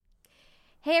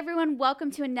Hey everyone, welcome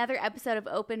to another episode of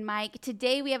Open Mic.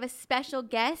 Today we have a special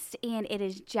guest and it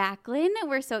is Jacqueline.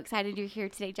 We're so excited you're here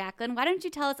today, Jacqueline. Why don't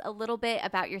you tell us a little bit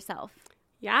about yourself?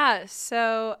 Yeah,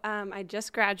 so I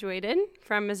just graduated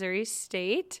from Missouri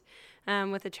State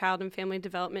with a child and family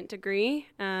development degree.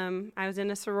 I was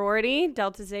in a sorority,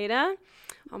 Delta Zeta,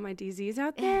 all my DZs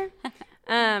out there.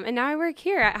 And now I work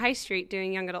here at High Street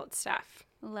doing young adult stuff.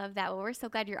 Love that. Well, we're so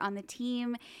glad you're on the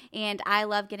team, and I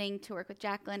love getting to work with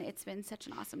Jacqueline. It's been such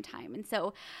an awesome time. And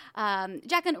so,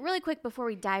 Jacqueline, really quick before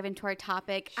we dive into our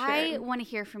topic, Sure. I want to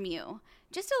hear from you.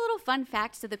 Just a little fun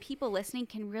fact so the people listening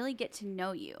can really get to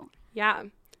know you. Yeah.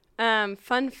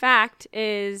 Fun fact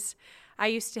is I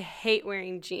used to hate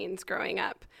wearing jeans growing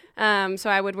up. So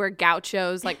I would wear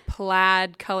gauchos, like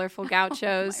plaid, colorful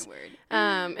gauchos, Oh, my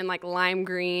word. And like lime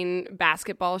green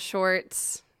basketball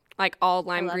shorts. Like all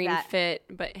lime green that. fit,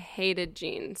 but hated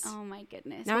jeans. Oh my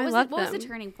goodness. Now what I was love What was the them.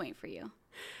 turning point for you?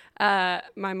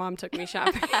 My mom took me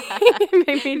shopping,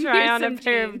 made me try Here's on a some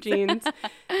pair of jeans.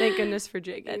 Thank goodness for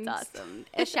jeggings. That's awesome.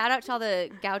 A shout out to all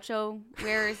the gaucho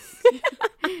wearers.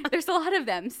 There's a lot of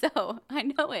them, so I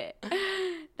know it.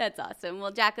 That's awesome.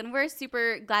 Well, Jacqueline, we're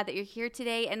super glad that you're here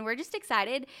today, and we're just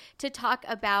excited to talk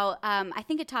about, I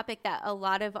think, a topic that a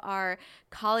lot of our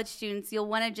college students, you'll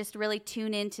want to just really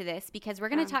tune into this, because we're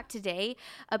going to talk today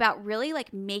about really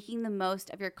like making the most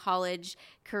of your college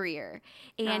career.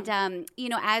 And, you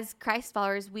know, as Christ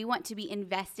followers, we want to be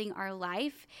investing our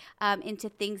life into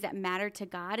things that matter to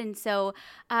God. And so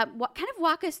kind of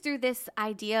walk us through this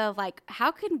idea of like,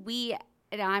 how can we –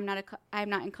 I'm not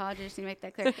in college. I just need to make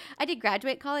that clear. I did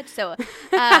graduate college, so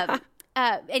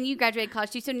and you graduated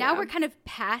college too. So now we're kind of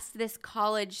past this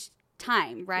college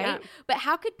time, right? Yeah. But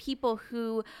how could people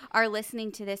who are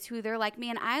listening to this, who they're like,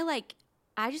 man, I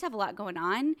just have a lot going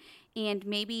on, and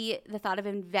maybe the thought of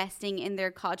investing in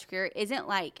their college career isn't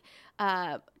like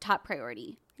top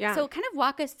priority. Yeah. So kind of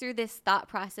walk us through this thought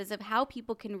process of how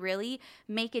people can really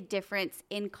make a difference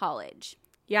in college.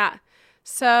 Yeah.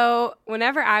 So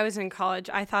whenever I was in college,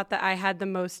 I thought that I had the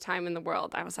most time in the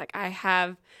world. I was like, I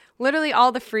have literally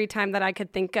all the free time that I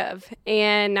could think of.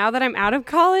 And now that I'm out of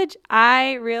college,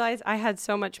 I realize I had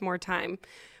so much more time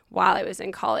while I was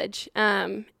in college.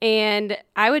 And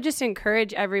I would just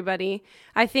encourage everybody.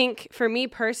 I think for me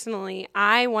personally,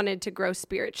 I wanted to grow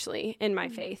spiritually in my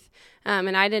faith.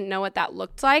 And I didn't know what that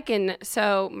looked like. And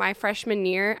so my freshman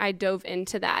year, I dove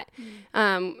into that,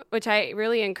 which I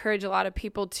really encourage a lot of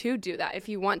people to do that. If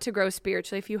you want to grow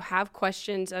spiritually, if you have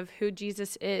questions of who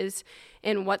Jesus is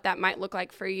and what that might look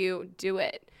like for you, do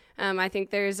it. I think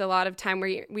there's a lot of time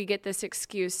where we get this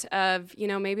excuse of, you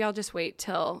know, maybe I'll just wait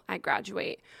till I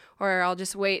graduate, or I'll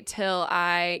just wait till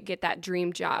I get that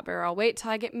dream job, or I'll wait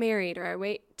till I get married, or I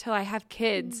wait till I have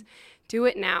kids. Do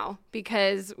it now,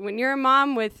 because when you're a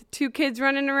mom with 2 kids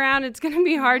running around, it's going to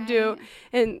be hard to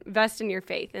invest in your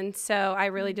faith. And so I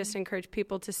really just encourage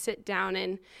people to sit down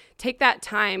and take that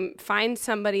time, find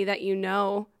somebody that you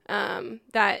know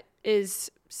that is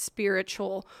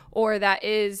spiritual or that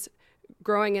is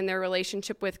growing in their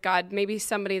relationship with God, maybe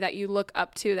somebody that you look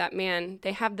up to, that, man,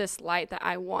 they have this light that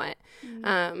I want.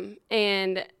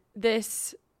 And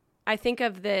this, I think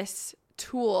of this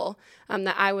tool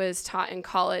that I was taught in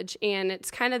college, and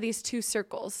it's kind of these 2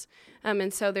 circles.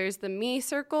 And so there's the me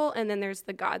circle, and then there's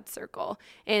the God circle.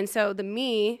 And so the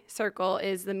me circle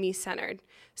is the me-centered.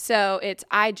 So it's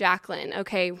I, Jacqueline.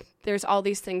 Okay, there's all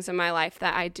these things in my life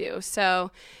that I do. So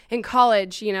in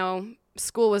college, you know,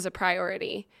 school was a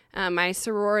priority. My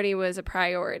sorority was a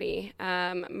priority.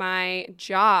 My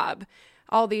job,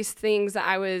 all these things that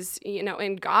I was, you know,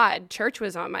 in God, church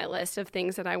was on my list of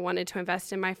things that I wanted to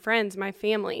invest in, my friends, my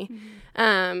family.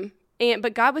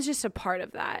 But God was just a part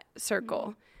of that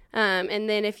circle. And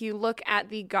then if you look at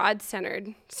the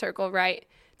God-centered circle, right,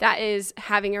 that is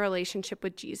having a relationship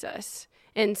with Jesus.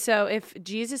 And so if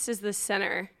Jesus is the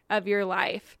center of your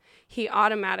life, he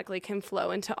automatically can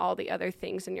flow into all the other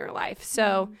things in your life.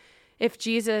 So if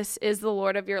Jesus is the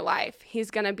Lord of your life,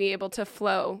 he's going to be able to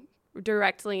flow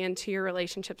directly into your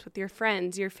relationships with your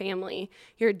friends, your family,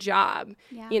 your job.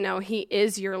 Yeah. You know, he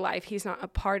is your life. He's not a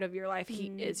part of your life. He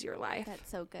is your life.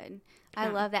 That's so good. I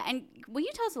love that. And will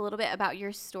you tell us a little bit about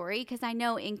your story? Because I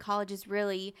know in college is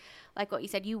really, like what you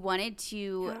said, you wanted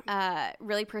to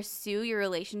really pursue your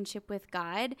relationship with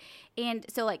God. And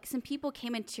so like some people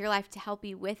came into your life to help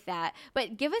you with that.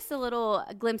 But give us a little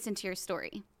glimpse into your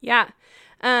story. Yeah.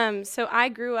 So I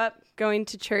grew up going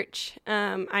to church.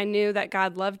 I knew that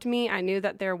God loved me. I knew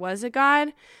that there was a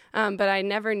God, but I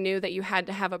never knew that you had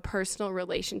to have a personal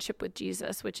relationship with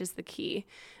Jesus, which is the key.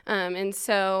 And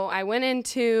so I went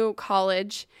into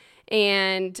college,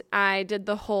 and I did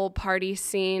the whole party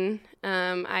scene.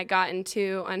 I got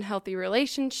into unhealthy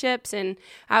relationships, and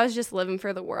I was just living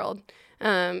for the world.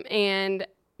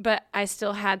 But I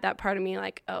still had that part of me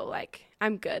like, oh, like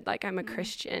I'm good. Like I'm a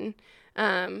Christian.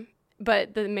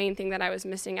 But the main thing that I was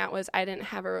missing out was I didn't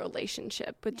have a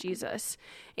relationship with Jesus.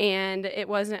 And it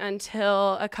wasn't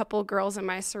until a couple girls in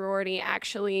my sorority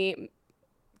actually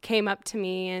came up to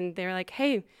me and they were like,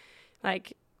 hey,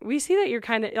 like, we see that you're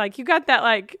kind of like, you got that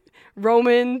like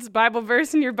Romans Bible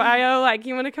verse in your bio, like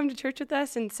you want to come to church with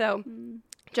us. And so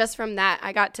just from that,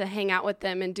 I got to hang out with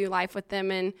them and do life with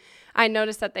them. And I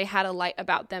noticed that they had a light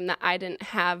about them that I didn't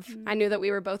have. I knew that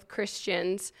we were both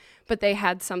Christians, but they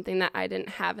had something that I didn't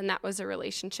have, and that was a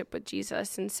relationship with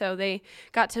Jesus. And so they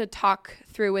got to talk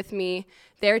through with me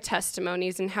their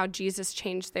testimonies and how Jesus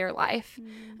changed their life.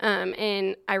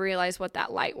 And I realized what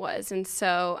that light was. And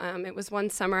so it was one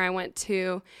summer I went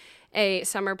to a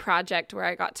summer project where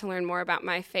I got to learn more about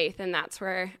my faith, and that's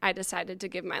where I decided to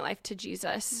give my life to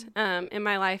Jesus. And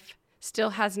my life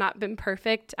still has not been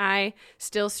perfect. I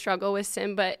still struggle with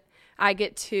sin, but I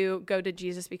get to go to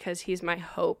Jesus because he's my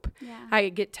hope. Yeah. I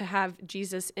get to have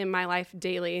Jesus in my life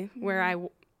daily, where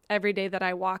every day that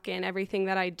I walk in, everything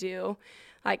that I do,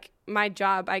 like my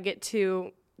job, I get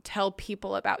to tell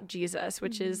people about Jesus,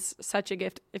 which is such a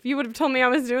gift. If you would have told me I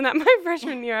was doing that my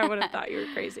freshman year, I would have thought you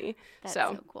were crazy. That's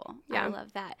so cool. Yeah. I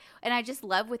love that. And I just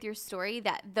love with your story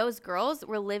that those girls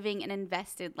were living an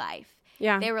invested life.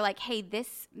 Yeah. They were like, hey,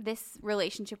 this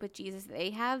relationship with Jesus that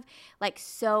they have, like,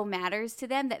 so matters to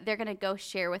them that they're going to go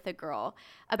share with a girl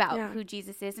about who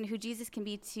Jesus is and who Jesus can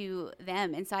be to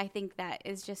them. And so I think that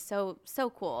is just so, so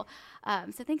cool.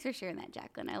 So thanks for sharing that,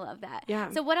 Jacqueline. I love that.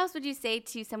 Yeah. So what else would you say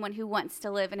to someone who wants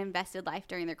to live an invested life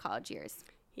during their college years?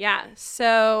 Yeah.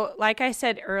 So like I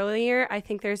said earlier, I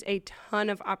think there's a ton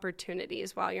of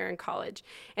opportunities while you're in college.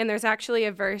 And there's actually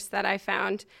a verse that I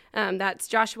found that's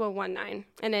Joshua 1:9.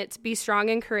 And it's, be strong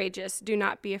and courageous. Do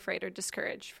not be afraid or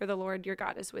discouraged, for the Lord your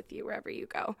God is with you wherever you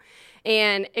go.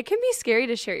 And it can be scary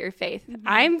to share your faith.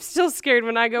 I'm still scared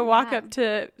when I go walk up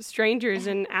to strangers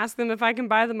and ask them if I can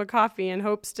buy them a coffee in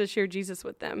hopes to share Jesus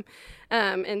with them.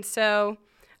 And so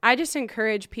I just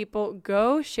encourage people,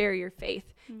 go share your faith.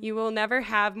 You will never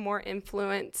have more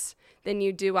influence than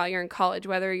you do while you're in college,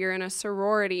 whether you're in a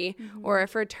sorority or a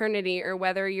fraternity, or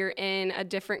whether you're in a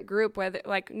different group, whether,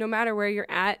 like, no matter where you're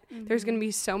at, there's going to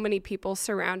be so many people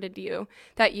surrounded you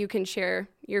that you can share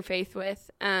your faith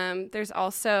with. There's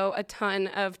also a ton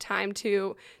of time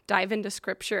to dive into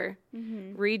scripture,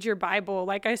 read your Bible.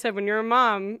 Like I said, when you're a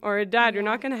mom or a dad, you're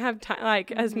not going to have time,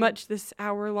 like as much this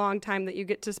hour-long time that you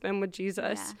get to spend with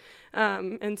Jesus.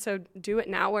 And so do it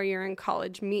now while you're in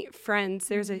college. Meet friends.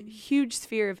 There's a huge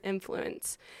sphere of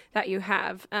influence that you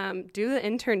have. Do the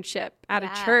internship at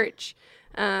a church.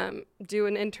 Do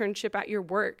an internship at your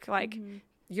work. Like,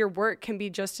 your work can be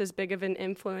just as big of an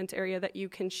influence area that you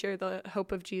can share the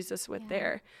hope of Jesus with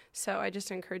there. So I just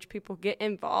encourage people, get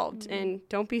involved and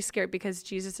don't be scared, because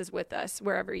Jesus is with us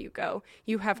wherever you go.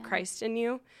 You have Christ in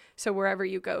you. So wherever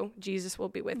you go, Jesus will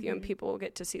be with you, and people will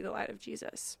get to see the light of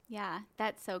Jesus. Yeah,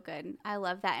 that's so good. I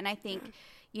love that. And I think,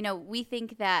 you know, we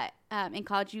think that in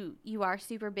college you are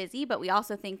super busy, but we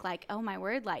also think like, oh my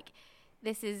word, like,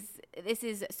 this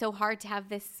is so hard to have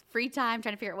this free time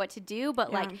trying to figure out what to do.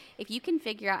 But like, if you can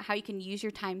figure out how you can use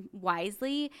your time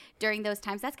wisely during those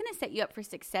times, that's going to set you up for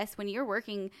success when you're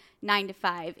working 9 to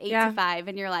 5, 8 to 5,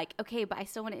 and you're like, okay, but I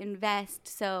still want to invest.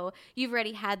 So you've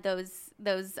already had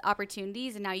those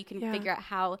opportunities, and now you can figure out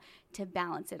how to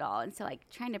balance it all. And so like,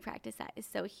 trying to practice that is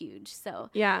so huge. So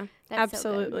yeah, that's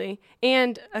absolutely. So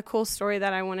and a cool story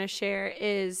that I want to share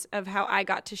is of how I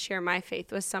got to share my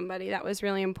faith with somebody that was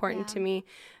really important to me.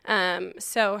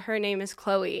 So her name is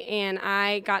Chloe, and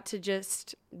I got to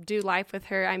just do life with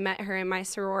her. I met her in my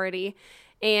sorority,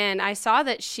 and I saw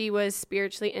that she was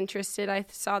spiritually interested. I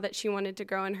saw that she wanted to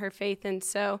grow in her faith. And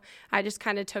so I just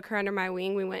kind of took her under my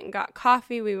wing. We went and got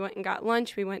coffee. We went and got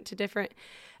lunch. We went to different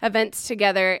events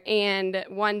together. And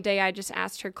one day I just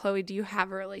asked her, Chloe, do you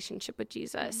have a relationship with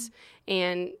Jesus?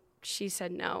 And she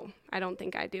said, no, I don't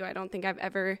think I do. I don't think I've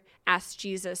ever asked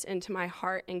Jesus into my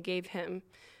heart and gave him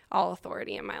all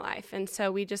authority in my life. And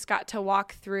so we just got to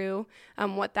walk through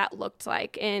what that looked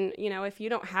like. And, you know, if you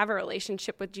don't have a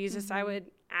relationship with Jesus, I would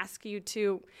ask you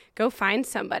to go find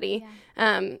somebody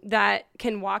that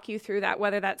can walk you through that,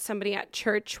 whether that's somebody at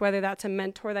church, whether that's a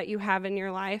mentor that you have in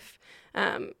your life.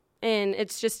 And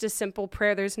it's just a simple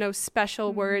prayer. There's no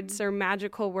special words or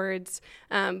magical words,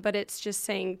 but it's just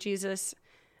saying, Jesus,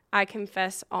 I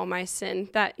confess all my sin.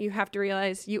 That you have to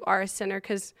realize you are a sinner,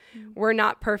 because we're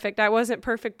not perfect. I wasn't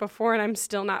perfect before, and I'm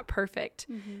still not perfect.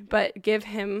 But give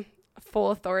him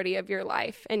full authority of your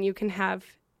life, and you can have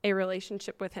a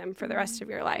relationship with him for the rest of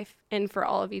your life and for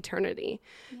all of eternity.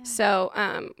 Yeah.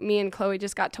 So me and Chloe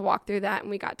just got to walk through that,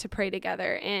 and we got to pray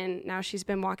together, and now she's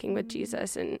been walking with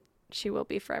Jesus, and she will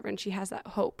be forever, and she has that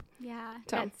hope. Yeah,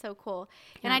 that's so cool.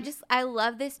 Yeah. And I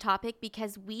love this topic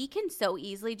because we can so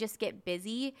easily just get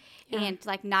busy and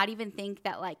like not even think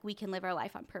that like we can live our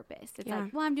life on purpose. It's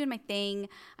like, well, I'm doing my thing.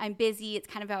 I'm busy. It's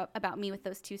kind of about me with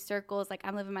those two circles. Like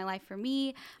I'm living my life for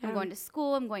me. I'm going to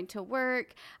school. I'm going to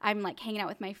work. I'm like hanging out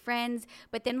with my friends.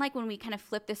 But then like when we kind of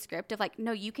flip the script of like,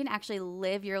 no, you can actually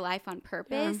live your life on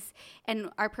purpose.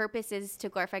 And our purpose is to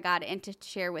glorify God and to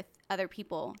share with other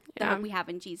people the hope we have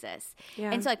in Jesus.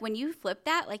 And so like when you flip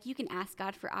that, like you can ask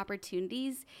God for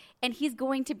opportunities and he's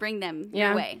going to bring them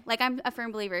your way. Like I'm a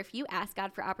firm believer, if you ask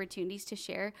God for opportunities to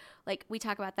share, like we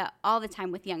talk about that all the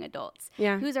time with young adults.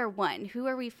 Who's our one? Who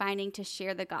are we finding to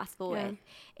share the gospel with?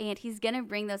 And he's going to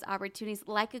bring those opportunities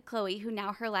like a Chloe who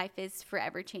now her life is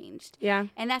forever changed.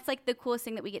 And that's like the coolest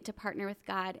thing that we get to partner with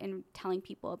God and telling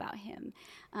people about him.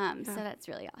 So that's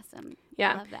really awesome.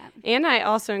 I love that. And I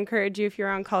also encourage you, if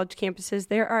you're on college campuses,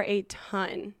 there are a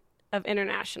ton of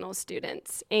international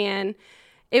students. And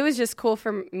it was just cool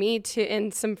for me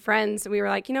and some friends. We were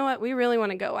like, you know what? We really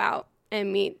want to go out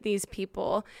and meet these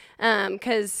people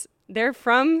because they're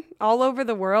from all over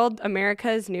the world.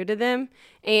 America is new to them.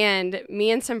 And me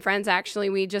and some friends, actually,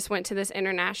 we just went to this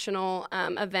international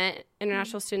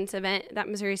students event that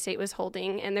Missouri State was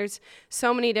holding. And there's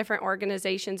so many different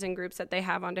organizations and groups that they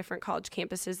have on different college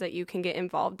campuses that you can get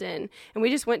involved in. And we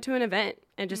just went to an event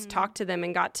and just talked to them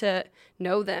and got to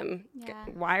know them.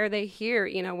 Why are they here?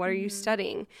 You know, what are you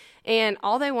studying? And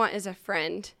all they want is a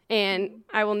friend. And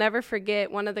I will never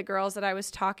forget one of the girls that I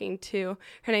was talking to.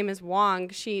 Her name is Wong.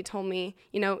 She told me,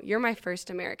 you know, you're my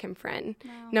first American friend.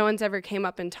 No one's ever came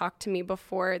up and talked to me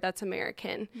before that's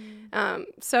American. And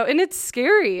it's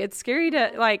scary. It's scary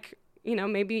to like, you know,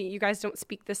 maybe you guys don't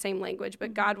speak the same language,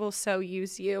 but God will so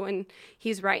use you, and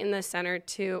he's right in the center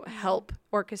to help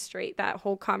orchestrate that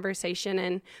whole conversation.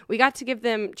 And we got to give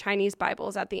them Chinese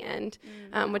Bibles at the end,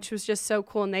 which was just so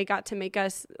cool. And they got to make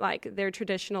us like their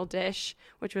traditional dish,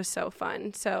 which was so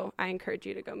fun. So I encourage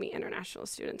you to go meet international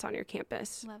students on your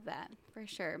campus. Love that, for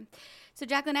sure. So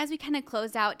Jacqueline, as we kind of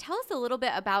close out, tell us a little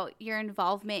bit about your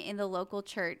involvement in the local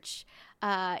church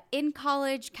in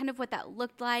college, kind of what that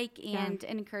looked like, and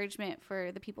an encouragement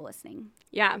for the people listening.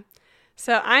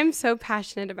 So I'm so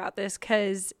passionate about this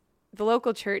because the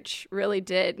local church really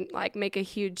did like make a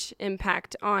huge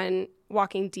impact on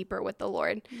walking deeper with the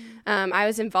Lord. I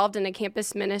was involved in a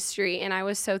campus ministry, and I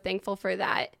was so thankful for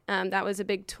that. That was a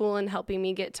big tool in helping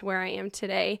me get to where I am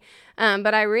today.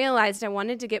 But I realized I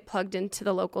wanted to get plugged into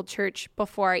the local church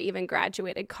before I even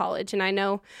graduated college. And I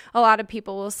know a lot of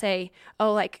people will say,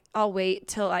 oh, like, I'll wait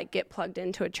till I get plugged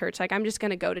into a church. Like, I'm just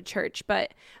going to go to church,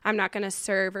 but I'm not going to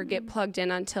serve or get plugged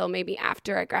in until maybe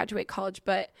after I graduate college.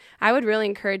 But I would really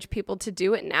encourage people to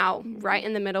do it now, right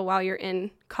in the middle while you're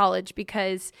in college,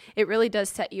 because it really does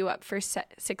set you up for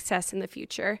success in the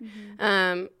future.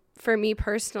 For me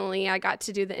personally, I got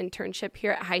to do the internship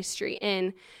here at High Street,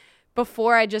 and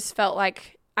before I just felt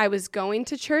like I was going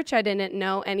to church. I didn't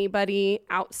know anybody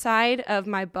outside of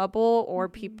my bubble or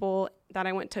people that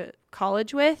I went to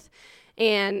college with,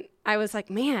 and I was like,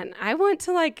 man, I wanted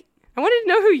to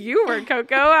know who you were,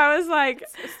 Coco. I was like,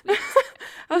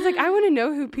 I want to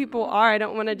know who people are. I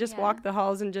don't want to just walk the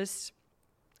halls and just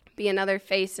be another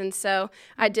face. And so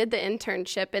I did the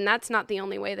internship, and that's not the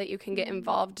only way that you can get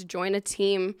involved. Join a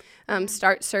team,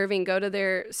 start serving, go to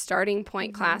their starting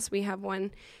point class. We have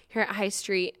one here at High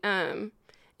Street,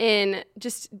 and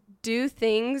just do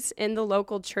things in the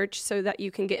local church so that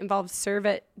you can get involved, serve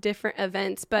at different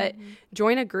events, but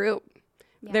join a group.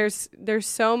 There's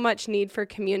so much need for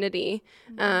community.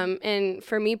 And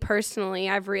for me personally,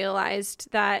 I've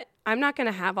realized that I'm not going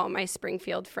to have all my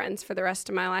Springfield friends for the rest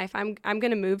of my life. I'm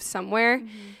going to move somewhere,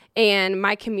 and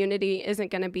my community isn't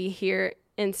going to be here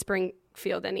in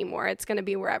Springfield anymore. It's going to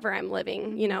be wherever I'm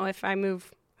living. You know, if I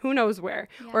move, who knows where,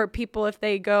 or people, if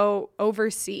they go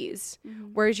overseas,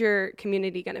 where's your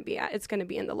community going to be at? It's going to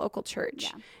be in the local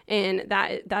church. And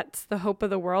that's the hope of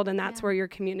the world. And that's where your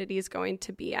community is going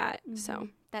to be at. So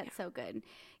that's so good.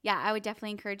 Yeah. I would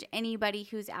definitely encourage anybody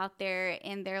who's out there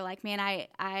and they're like, man,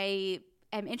 I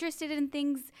am interested in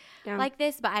things like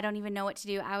this, but I don't even know what to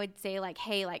do. I would say like,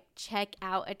 hey, like check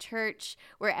out a church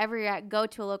wherever you're at, go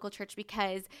to a local church,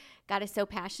 because God is so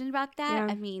passionate about that.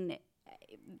 I mean,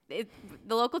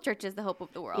 the local church is the hope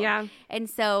of the world. Yeah. And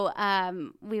so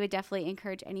we would definitely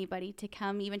encourage anybody to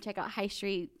come, even check out High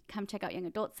Street, come check out Young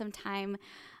Adults sometime.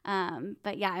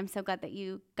 But yeah, I'm so glad that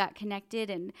you got connected.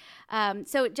 And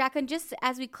so Jacqueline, just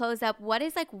as we close up, what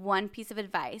is like one piece of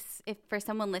advice if for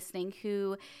someone listening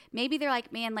who maybe they're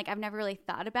like, man, like I've never really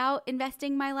thought about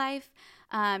investing my life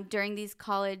during these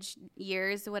college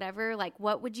years or whatever, like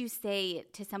what would you say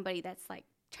to somebody that's like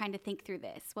trying to think through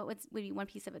this? What would be one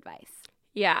piece of advice?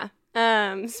 Yeah.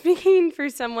 Speaking for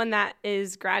someone that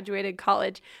is graduated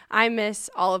college, I miss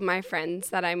all of my friends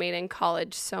that I made in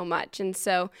college so much. And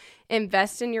so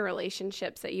invest in your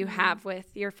relationships that you have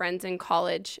with your friends in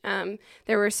college.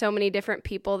 There were so many different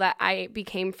people that I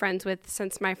became friends with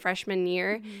since my freshman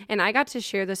year, and I got to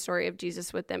share the story of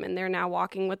Jesus with them, and they're now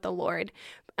walking with the Lord.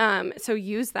 So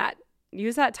use that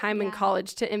time in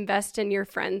college to invest in your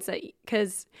friends,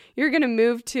 because you're going to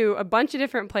move to a bunch of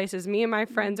different places. Me and my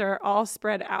friends are all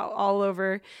spread out all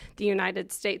over the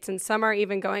United States, and some are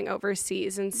even going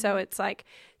overseas. And so it's like,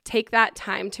 take that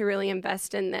time to really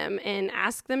invest in them and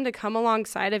ask them to come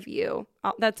alongside of you.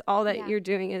 That's all that you're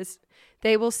doing, is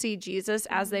they will see Jesus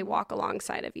as they walk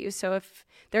alongside of you. So if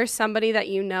there's somebody that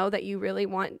you know that you really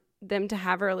want them to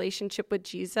have a relationship with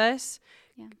Jesus,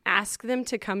 ask them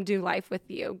to come do life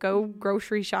with you. Go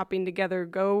grocery shopping together.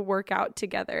 Go work out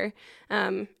together.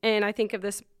 And I think of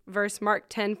this verse, Mark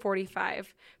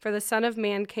 10:45. For the Son of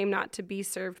Man came not to be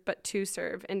served, but to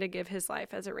serve, and to give his life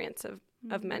as a ransom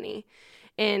of many.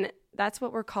 And that's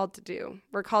what we're called to do.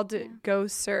 We're called to go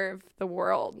serve the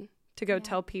world, to go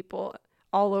tell people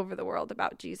all over the world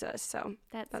about Jesus. So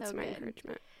that's so my good.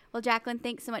 encouragement. Well, Jacqueline,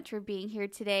 thanks so much for being here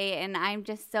today. And I'm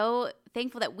just so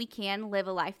thankful that we can live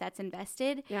a life that's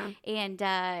invested. Yeah.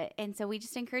 And so we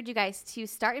just encourage you guys to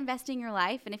start investing your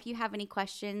life. And if you have any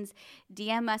questions,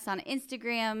 DM us on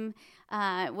Instagram,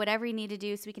 whatever you need to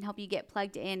do so we can help you get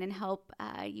plugged in and help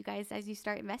you guys as you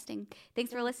start investing.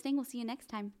 Thanks for listening. We'll see you next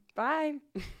time. Bye.